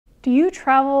Do you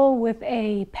travel with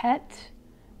a pet?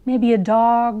 Maybe a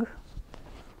dog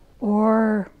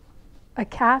or a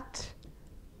cat?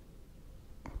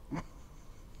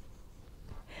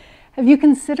 Have you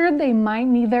considered they might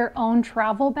need their own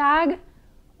travel bag?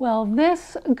 Well,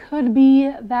 this could be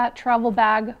that travel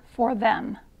bag for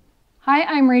them. Hi,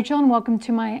 I'm Rachel and welcome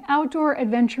to my Outdoor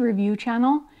Adventure Review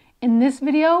channel. In this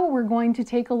video, we're going to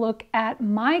take a look at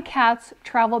my cat's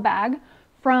travel bag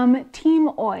from Team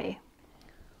Oi.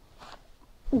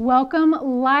 Welcome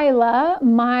Lila,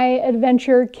 my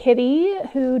adventure kitty,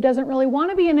 who doesn't really want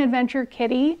to be an adventure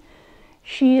kitty.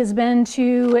 She has been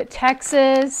to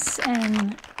Texas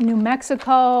and New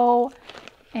Mexico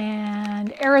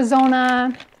and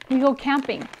Arizona. We go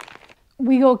camping.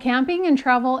 We go camping and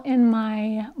travel in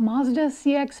my Mazda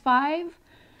CX-5.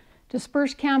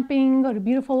 Disperse camping, go to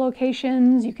beautiful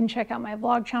locations. You can check out my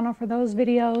vlog channel for those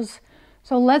videos.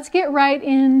 So let's get right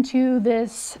into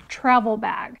this travel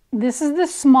bag. This is the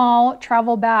small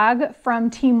travel bag from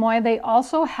Team Oi. They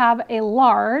also have a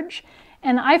large,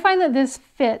 and I find that this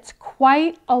fits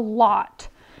quite a lot.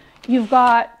 You've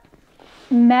got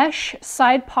mesh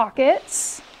side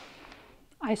pockets.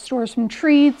 I store some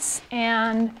treats,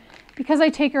 and because I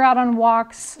take her out on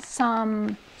walks,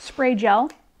 some spray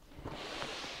gel.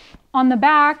 On the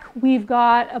back, we've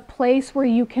got a place where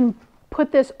you can put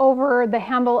this over the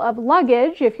handle of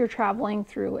luggage if you're traveling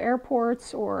through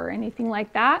airports or anything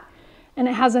like that. And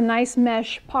it has a nice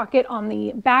mesh pocket on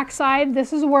the back side.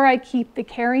 This is where I keep the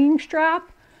carrying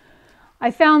strap. I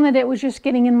found that it was just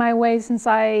getting in my way since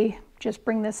I just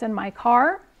bring this in my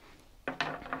car.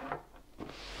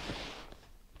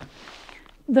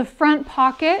 The front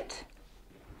pocket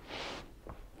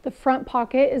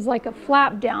is like a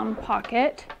flap down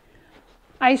pocket.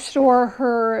 I store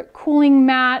her cooling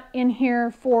mat in here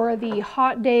for the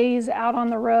hot days out on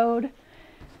the road.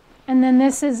 And then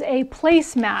this is a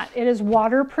placemat. It is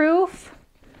waterproof.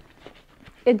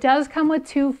 It does come with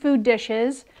 2 food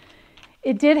dishes.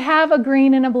 It did have a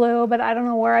green and a blue, but I don't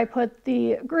know where I put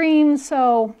the green,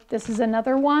 so this is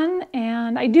another one.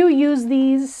 And I do use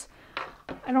these.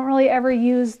 I don't really ever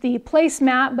use the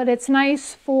placemat, but it's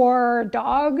nice for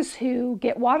dogs who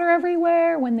get water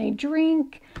everywhere when they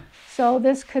drink. So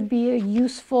this could be a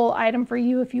useful item for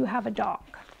you if you have a dog.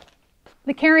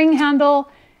 The carrying handle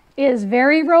is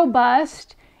very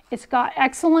robust. It's got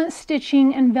excellent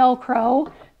stitching and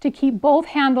Velcro to keep both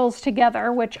handles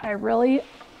together, which I really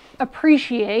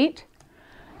appreciate.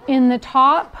 In the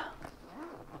top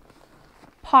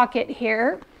pocket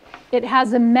here, it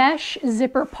has a mesh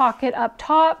zipper pocket up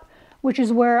top, which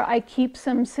is where I keep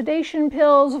some sedation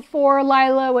pills for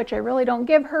Lila, which I really don't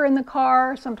give her in the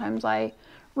car. Sometimes I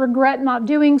regret not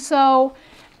doing so.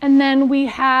 And then we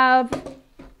have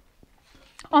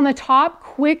on the top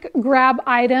quick grab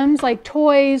items like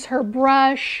toys, her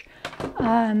brush,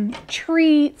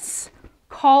 treats,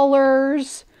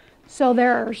 collars. So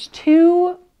there's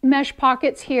 2 mesh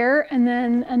pockets here and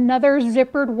then another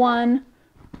zippered one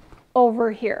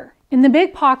over here. In the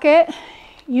big pocket,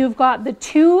 you've got the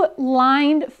 2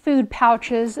 lined food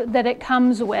pouches that it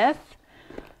comes with.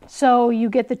 So you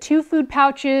get the 2 food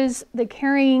pouches, the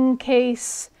carrying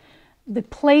case, the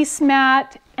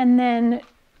placemat, and then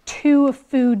 2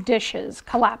 food dishes,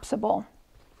 collapsible.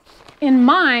 In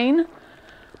mine,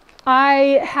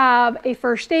 I have a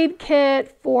first aid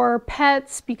kit for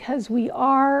pets because we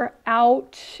are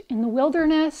out in the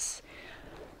wilderness.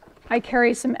 I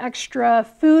carry some extra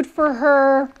food for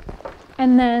her,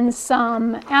 and then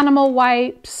some animal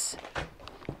wipes,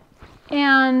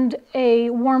 and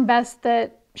a warm vest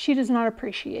that she does not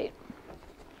appreciate.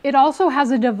 It also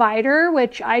has a divider,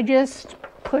 which I just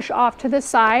push off to the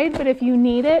side, but if you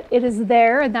need it, it is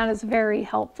there, and that is very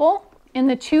helpful. In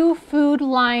the 2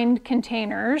 food-lined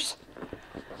containers,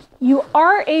 you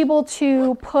are able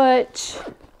to put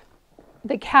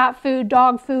the cat food,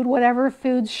 dog food, whatever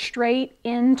food straight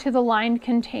into the lined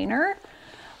container,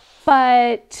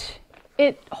 but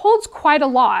it holds quite a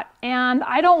lot, and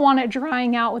I don't want it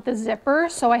drying out with the zipper,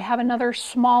 so I have another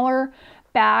smaller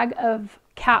bag of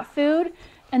cat food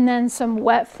and then some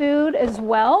wet food as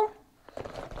well.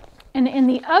 And in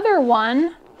the other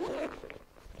one,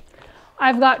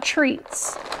 I've got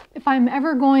treats. If I'm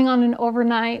ever going on an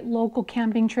overnight local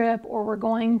camping trip or we're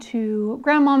going to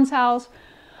grandmom's house,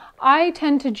 I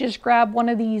tend to just grab one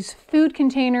of these food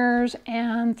containers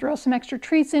and throw some extra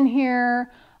treats in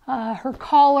here, her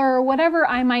collar, whatever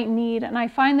I might need. And I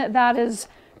find that that is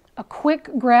a quick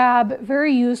grab,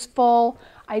 very useful.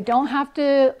 I don't have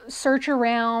to search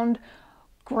around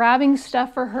grabbing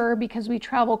stuff for her because we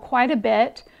travel quite a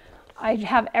bit. I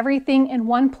have everything in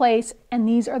one place, and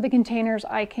these are the containers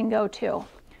I can go to.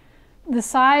 The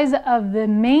size of the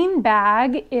main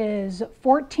bag is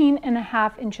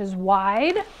 14.5 inches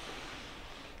wide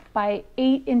by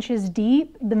 8 inches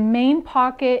deep. The main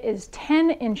pocket is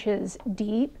 10 inches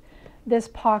deep. This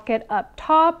pocket up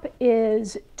top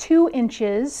is 2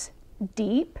 inches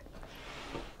deep.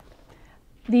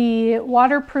 The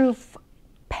waterproof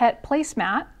pet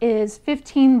placemat is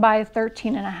 15 by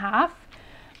 13.5.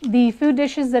 The food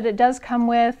dishes that it does come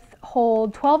with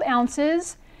hold 12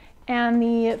 ounces, and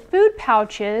the food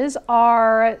pouches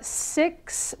are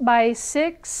 6 by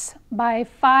 6 by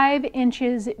 5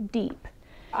 inches deep.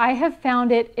 I have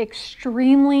found it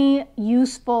extremely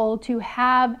useful to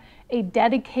have a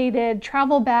dedicated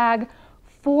travel bag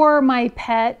for my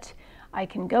pet. I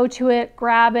can go to it,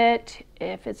 grab it.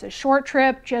 If it's a short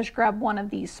trip, just grab one of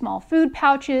these small food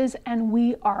pouches and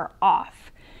we are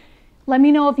off. Let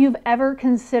me know if you've ever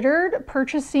considered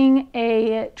purchasing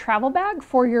a travel bag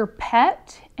for your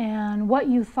pet and what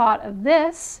you thought of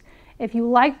this. If you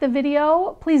liked the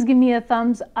video, please give me a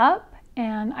thumbs up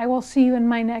and I will see you in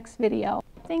my next video.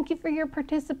 Thank you for your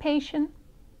participation.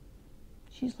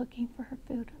 She's looking for her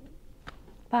food.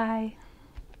 Bye.